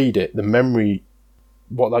played it, the memory,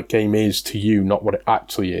 what that game is to you, not what it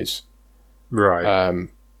actually is. Right.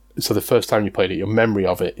 So the first time you played it, your memory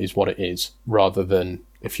of it is what it is, rather than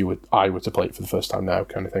if I were to play it for the first time now,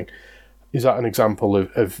 kind of thing. Is that an example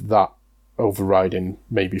of that overriding,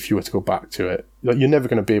 maybe if you were to go back to it? Like, you're never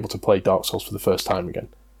going to be able to play Dark Souls for the first time again.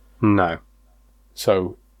 No.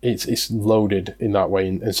 So it's loaded in that way,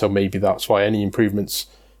 and so maybe that's why any improvements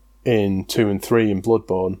in 2 and 3 in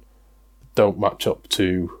Bloodborne don't match up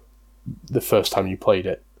to the first time you played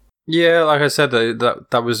it. Yeah, like I said,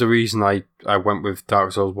 that was the reason I went with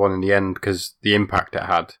Dark Souls 1 in the end, because the impact it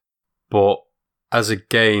had. But as a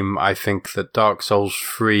game, I think that Dark Souls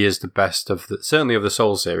 3 is the best certainly of the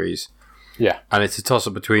Souls series. Yeah. And it's a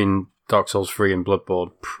toss-up between Dark Souls 3 and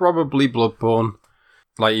Bloodborne. Probably Bloodborne.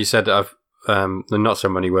 Like you said, not so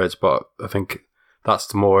many words, but I think that's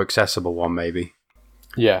the more accessible one, maybe.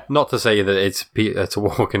 Yeah. Not to say that it's a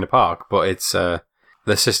walk in the park, but it's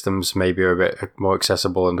the systems maybe are a bit more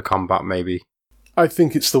accessible, and the combat maybe. I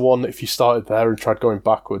think it's the one that if you started there and tried going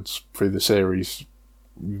backwards through the series,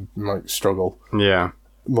 you might struggle. Yeah.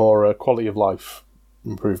 More quality of life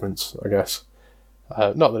improvements, I guess.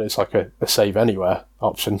 Not that it's like a save anywhere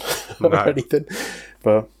option or anything.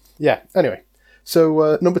 But yeah, anyway.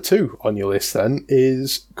 So number 2 on your list then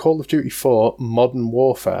is Call of Duty 4 Modern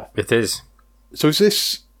Warfare. It is. So is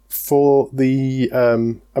this for the,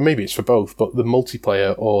 and maybe it's for both, but the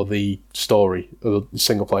multiplayer or the story, or the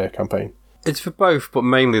single-player campaign? It's for both, but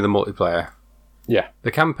mainly the multiplayer. Yeah.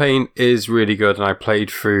 The campaign is really good, and I played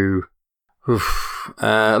through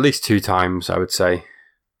at least 2 times, I would say.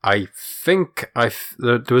 I think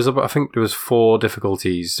there was 4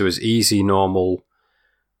 difficulties. There was easy, normal,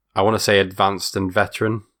 I want to say advanced and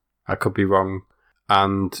veteran. I could be wrong.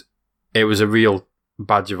 And it was a real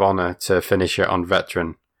badge of honour to finish it on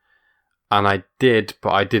veteran. And I did,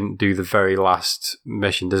 but I didn't do the very last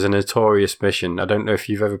mission. There's a notorious mission. I don't know if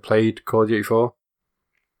you've ever played Call of Duty 4?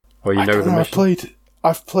 Or you know the mission?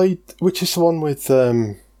 I've played, which is the one with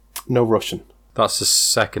no Russian? That's the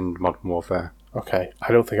second Modern Warfare. Okay,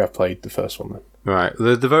 I don't think I've played the first one then. Right,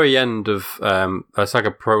 the very end of, it's like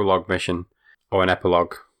a prologue mission, or an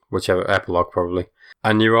epilogue, whichever, epilogue probably.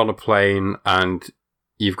 And you're on a plane, and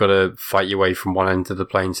you've got to fight your way from one end of the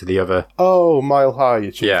plane to the other. Oh, Mile High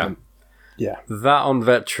achievement. Yeah. That on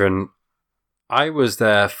veteran, I was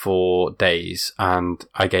there for days, and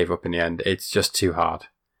I gave up in the end. It's just too hard.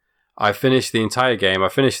 I finished the entire game, I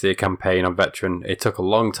finished the campaign on veteran. It took a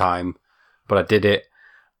long time, but I did it.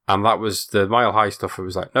 And that was the Mile High stuff. It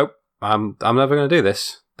was like, nope, I'm never going to do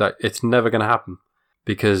this. That it's never going to happen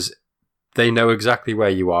because they know exactly where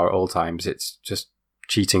you are at all times. It's just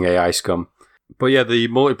cheating AI scum. But yeah, the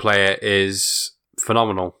multiplayer is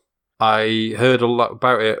phenomenal. I heard a lot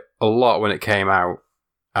about it when it came out,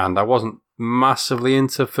 and I wasn't massively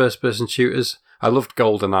into first-person shooters. I loved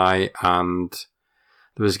GoldenEye, and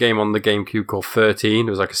there was a game on the GameCube called 13. It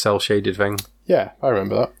was like a cel-shaded thing. Yeah, I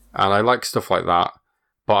remember that. And I like stuff like that.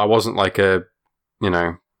 But I wasn't like a,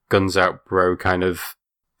 guns out bro kind of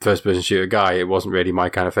first-person shooter guy. It wasn't really my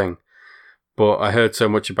kind of thing. But I heard so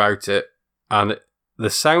much about it, and the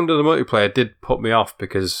sound of the multiplayer did put me off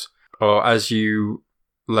because as you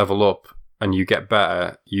level up and you get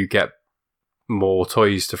better, you get more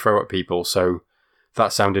toys to throw at people. So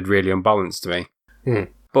that sounded really unbalanced to me. Mm.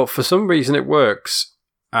 But for some reason it works,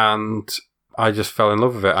 and I just fell in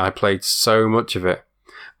love with it. I played so much of it.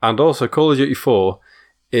 And also Call of Duty 4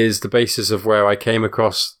 is the basis of where I came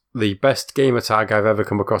across the best gamer tag I've ever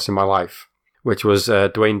come across in my life, which was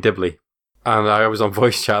Dwayne Dibley. And I was on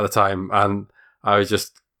voice chat at the time, and I was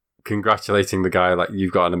just congratulating the guy, like,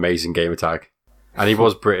 you've got an amazing gamer tag. And he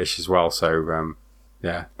was British as well, so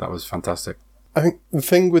yeah, that was fantastic. I think the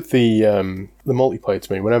thing with the multiplayer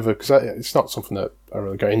to me, whenever, because it's not something that I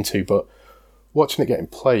really got into, but watching it getting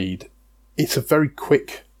played, it's a very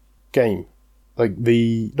quick game. Like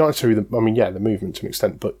not necessarily the movement to an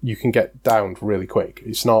extent, but you can get downed really quick.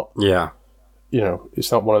 It's not,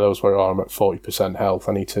 it's not one of those where I'm at 40% health.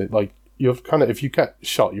 I need to, if you get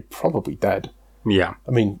shot, you're probably dead. Yeah.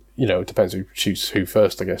 I mean, it depends who shoots who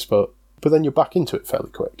first, I guess, but then you're back into it fairly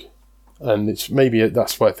quick. And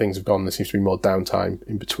that's where things have gone. There seems to be more downtime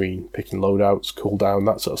in between picking loadouts, cooldown,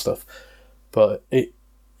 that sort of stuff. But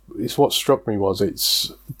it's what struck me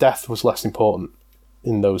was death was less important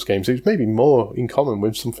in those games. It was maybe more in common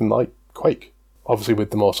with something like Quake, obviously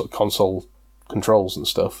with the more sort of console controls and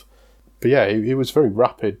stuff. But yeah, it was very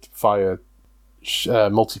rapid fire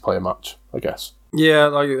multiplayer match, I guess. Yeah,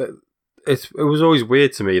 it was always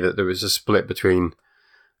weird to me that there was a split between,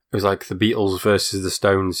 it was like the Beatles versus the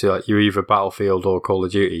Stones. You're either Battlefield or Call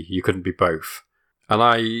of Duty. You couldn't be both. And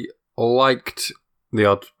I liked the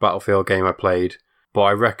odd Battlefield game I played, but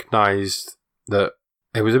I recognised that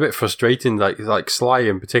it was a bit frustrating. Like Sly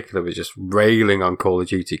in particular was just railing on Call of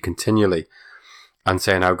Duty continually and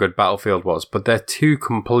saying how good Battlefield was. But they're two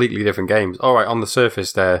completely different games. All right, on the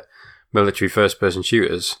surface, they're military first-person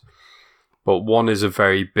shooters, but one is a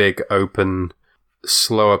very big, open,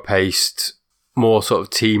 slower-paced, more sort of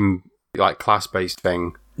team, like class-based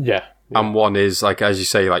thing. Yeah. And one is, like, as you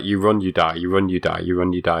say, like, you run, you die, you run, you die, you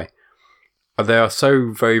run, you die. And they are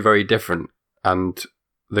so very, very different. And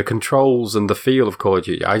the controls and the feel of Call of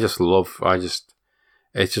Duty, I just love.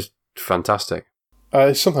 It's just fantastic.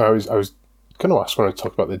 It's something I was going to ask when I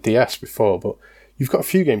talked about the DS before, but you've got a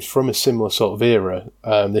few games from a similar sort of era,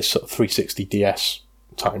 this sort of 360 DS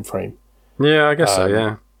time frame. Yeah, I guess so,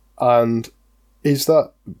 yeah. And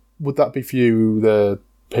would that be for you the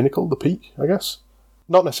pinnacle, the peak, I guess?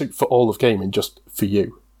 Not necessarily for all of gaming, just for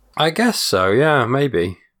you. I guess so, yeah,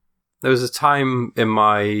 maybe. There was a time in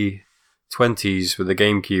my 20s with the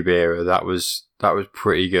GameCube era that was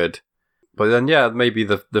pretty good. But then, yeah, maybe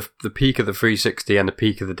the peak of the 360 and the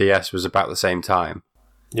peak of the DS was about the same time.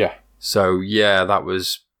 Yeah. So yeah, that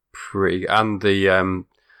was pretty. And the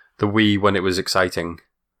Wii when it was exciting,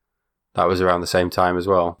 that was around the same time as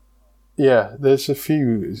well. Yeah, there's a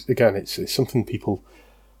few. Again, it's something people.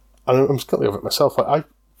 And I'm slightly over it myself. I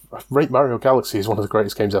rate Mario Galaxy as one of the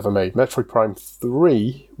greatest games ever made. Metroid Prime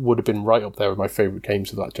 3 would have been right up there with my favourite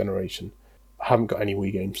games of that generation. I haven't got any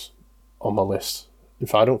Wii games on my list. In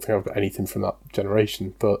fact, I don't think I've got anything from that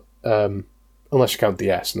generation, but unless you count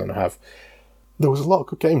DS, and then I have. There was a lot of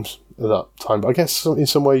good games at that time, but I guess in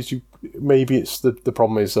some ways, maybe it's the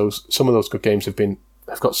problem is some of those good games have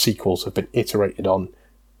got sequels, have been iterated on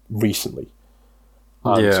recently.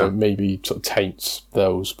 And so maybe sort of taints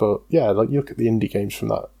those. But yeah, like you look at the indie games from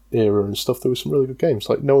that era and stuff, there were some really good games.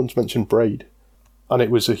 Like no one's mentioned Braid, and it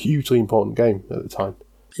was a hugely important game at the time.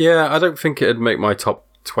 Yeah, I don't think it'd make my top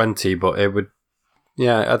 20, but it would.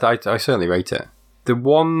 Yeah, I certainly rate it. The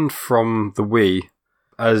one from the Wii,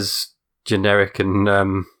 as generic and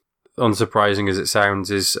unsurprising as it sounds,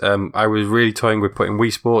 is I was really toying with putting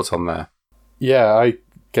Wii Sports on there. Yeah, I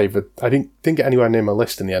didn't get anywhere near my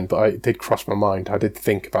list in the end, but it did cross my mind. I did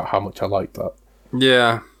think about how much I liked that.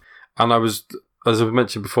 Yeah, and I was, as I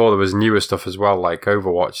mentioned before, there was newer stuff as well, like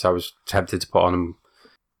Overwatch. I was tempted to put on,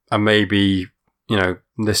 and maybe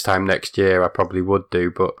this time next year I probably would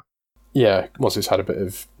do, but yeah, once it's had a bit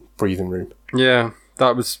of breathing room. Yeah,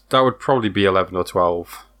 that would probably be 11 or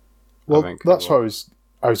 12. Well, that's what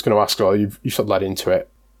I was going to ask. Well, you sort of led into it.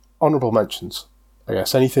 Honourable mentions, I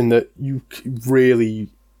guess. Anything that you really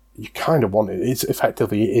kind of wanted. It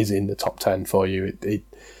is in the top 10 for you.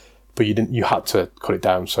 But you had to cut it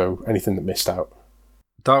down. So anything that missed out.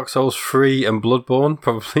 Dark Souls 3 and Bloodborne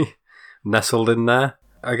probably nestled in there.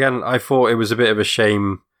 Again, I thought it was a bit of a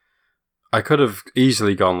shame. I could have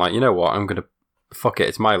easily gone like, you know what, I'm going to fuck it.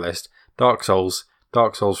 It's my list. Dark Souls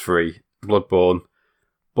 3, Bloodborne.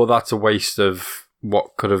 But that's a waste of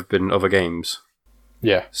what could have been other games.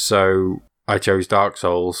 Yeah. So I chose Dark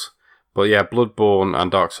Souls. But yeah, Bloodborne and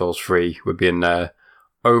Dark Souls 3 would be in there.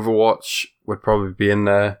 Overwatch would probably be in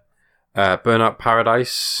there. Burnout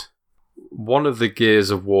Paradise. One of the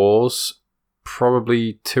Gears of Wars.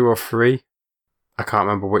 Probably 2 or 3. I can't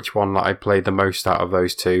remember which one that I played the most out of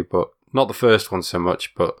those two. But not the first one so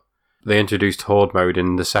much. But they introduced Horde mode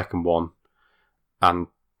in the second one. And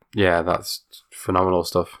yeah, that's phenomenal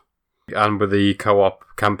stuff. And with the co-op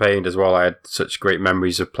campaign as well, I had such great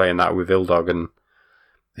memories of playing that with Ildog and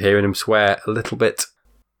hearing him swear a little bit.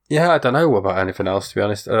 Yeah, I don't know about anything else, to be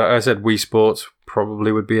honest. I said Wii Sports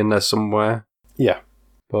probably would be in there somewhere. Yeah.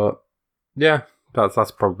 But yeah,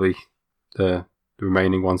 that's probably the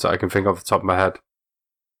remaining ones that I can think of off the top of my head.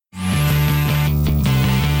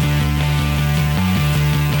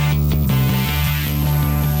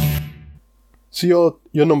 So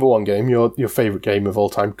your number one game, your favourite game of all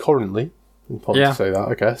time currently, important to say that,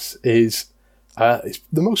 I guess, is it's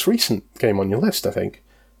the most recent game on your list, I think.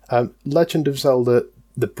 Legend of Zelda: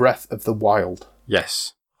 The Breath of the Wild.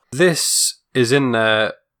 Yes. This is in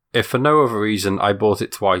there, if for no other reason, I bought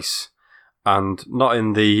it twice. And not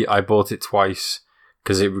in the I bought it twice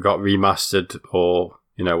because it got remastered or,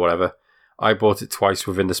 whatever. I bought it twice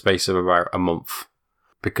within the space of about a month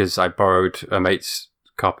because I borrowed a mate's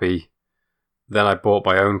copy. Then I bought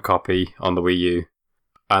my own copy on the Wii U,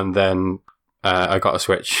 and then I got a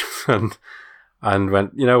Switch and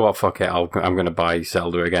went, you know what, fuck it, I'm going to buy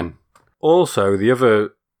Zelda again. Also, the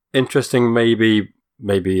other interesting, maybe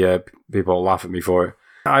people will laugh at me for it.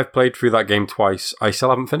 I've played through that game twice. I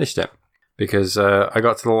still haven't finished it because I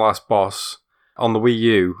got to the last boss on the Wii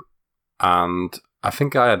U, and I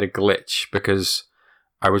think I had a glitch because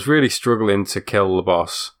I was really struggling to kill the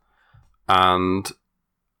boss, and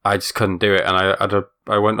I just couldn't do it, and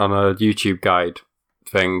I went on a YouTube guide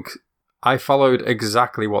thing. I followed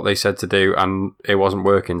exactly what they said to do, and it wasn't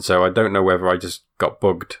working, so I don't know whether I just got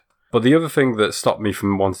bugged. But the other thing that stopped me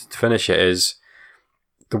from wanting to finish it is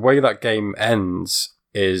the way that game ends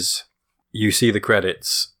is you see the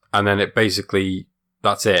credits, and then it basically,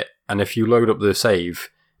 that's it. And if you load up the save,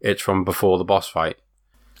 it's from before the boss fight.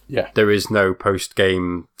 Yeah. There is no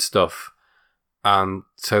post-game stuff. And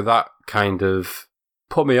so that kind of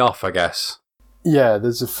put me off, I guess. Yeah,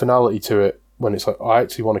 there's a finality to it when it's like, I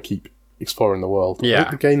actually want to keep exploring the world. Yeah. I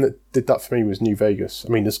think the game that did that for me was New Vegas.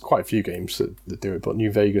 I mean, there's quite a few games that do it, but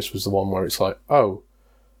New Vegas was the one where it's like, oh,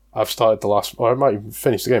 I've started the last, or I might even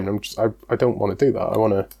finish the game, and I don't want to do that. I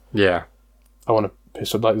want to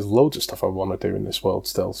piss up. Like, there's loads of stuff I want to do in this world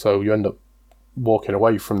still. So you end up walking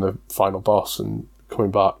away from the final boss and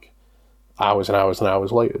coming back hours and hours and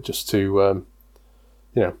hours later just to,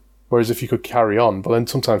 whereas if you could carry on, but then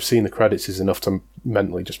sometimes seeing the credits is enough to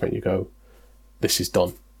mentally just make you go, this is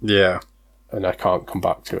done. Yeah. And I can't come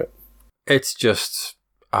back to it. It's just,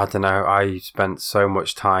 I don't know, I spent so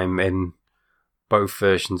much time in both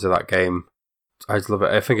versions of that game. I just love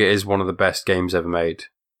it. I think it is one of the best games ever made.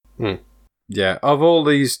 Yeah, of all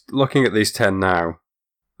these, looking at these 10 now,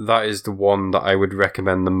 that is the one that I would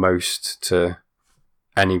recommend the most to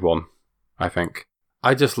anyone, I think.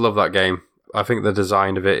 I just love that game. I think the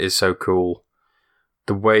design of it is so cool.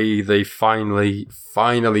 The way they finally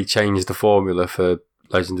changed the formula for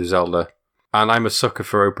Legend of Zelda. And I'm a sucker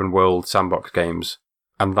for open world sandbox games.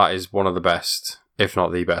 And that is one of the best, if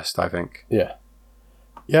not the best, I think. Yeah.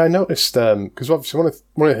 Yeah, I noticed, because obviously one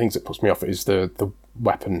of the things that puts me off is the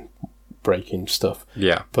weapon breaking stuff.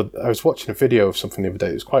 Yeah. But I was watching a video of something the other day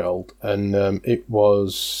that was quite old, and it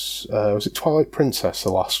was it Twilight Princess,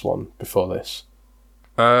 the last one before this?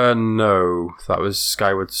 No, that was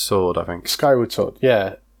Skyward Sword, I think. Skyward Sword,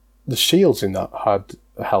 yeah. The shields in that had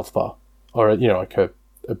a health bar, or like a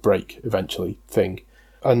break eventually thing,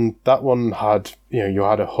 and that one had you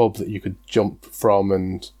had a hub that you could jump from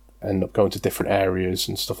and end up going to different areas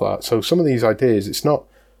and stuff like that. So some of these ideas, it's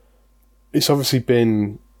obviously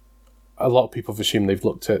been, a lot of people have assumed they've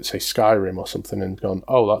looked at, say, Skyrim or something and gone,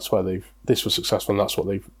 oh, that's where this was successful and that's what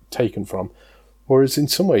they've taken from. Whereas in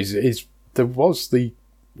some ways there was the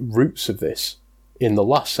roots of this in the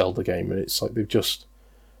last Zelda game, and it's like they've just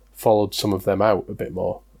followed some of them out a bit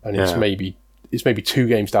more. And it's maybe 2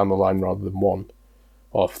 games down the line rather than 1,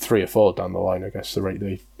 or 3 or 4 down the line, I guess, the rate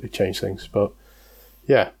they change things. But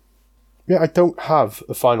yeah, I don't have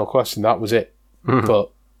a final question. That was it. Mm-hmm.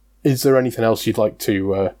 But is there anything else you'd like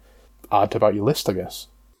to add about your list, I guess?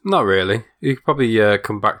 Not really. You could probably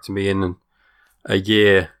come back to me in a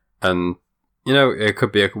year and, it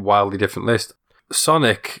could be a wildly different list.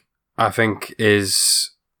 Sonic, I think,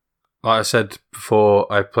 is, like I said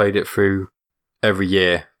before, I played it through every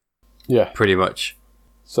year. Yeah. Pretty much.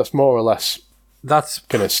 So that's more or less... That's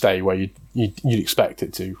going to stay where you'd expect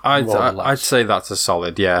it to. I'd say that's a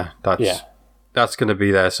solid, yeah. That's going to be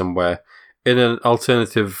there somewhere. In an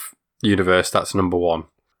alternative universe, that's number 1.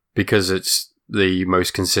 Because it's the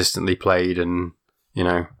most consistently played and,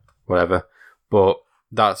 whatever. But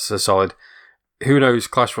that's a solid... Who knows,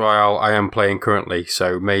 Clash Royale I am playing currently,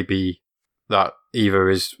 so maybe that either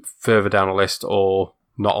is further down the list or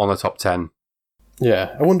not on the top 10.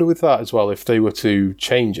 Yeah, I wonder with that as well, if they were to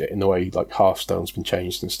change it in the way like Hearthstone's been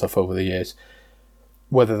changed and stuff over the years,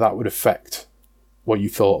 whether that would affect what you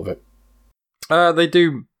thought of it. They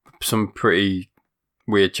do some pretty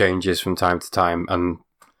weird changes from time to time, and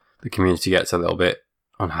the community gets a little bit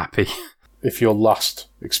unhappy. If your last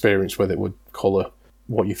experience with it would colour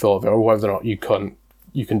what you thought of it, or whether or not you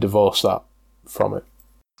can divorce that from it.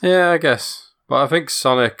 Yeah, I guess. But I think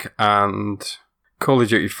Sonic and Call of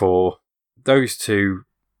Duty 4, those two,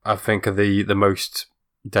 I think, are the most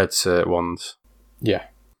dead cert ones. Yeah.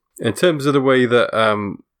 In terms of the way that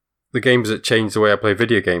the games that change the way I play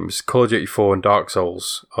video games, Call of Duty 4 and Dark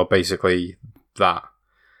Souls are basically that.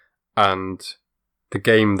 And the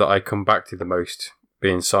game that I come back to the most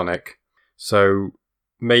being Sonic. So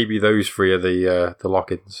maybe those 3 are the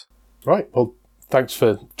lock-ins. Right. Well, thanks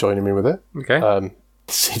for joining me with it. Okay.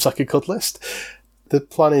 Seems like a good list. The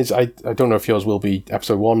plan is, I don't know if yours will be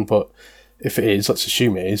episode 1, but if it is, let's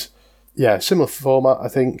assume it is. Yeah, similar format, I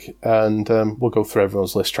think, and we'll go through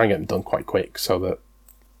everyone's list, try and get them done quite quick so that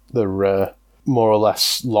they're more or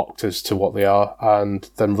less locked as to what they are, and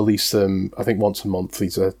then release them, I think, once a month.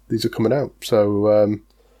 These are coming out. So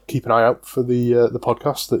keep an eye out for the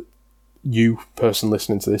podcast that you, person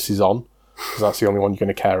listening to this, is on, because that's the only one you're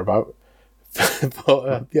going to care about.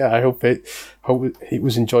 But yeah, I hope it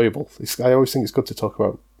was enjoyable. I always think it's good to talk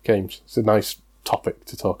about games. It's a nice topic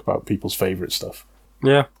to talk about people's favourite stuff.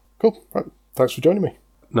 Yeah. Cool. Right. Thanks for joining me.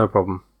 No problem.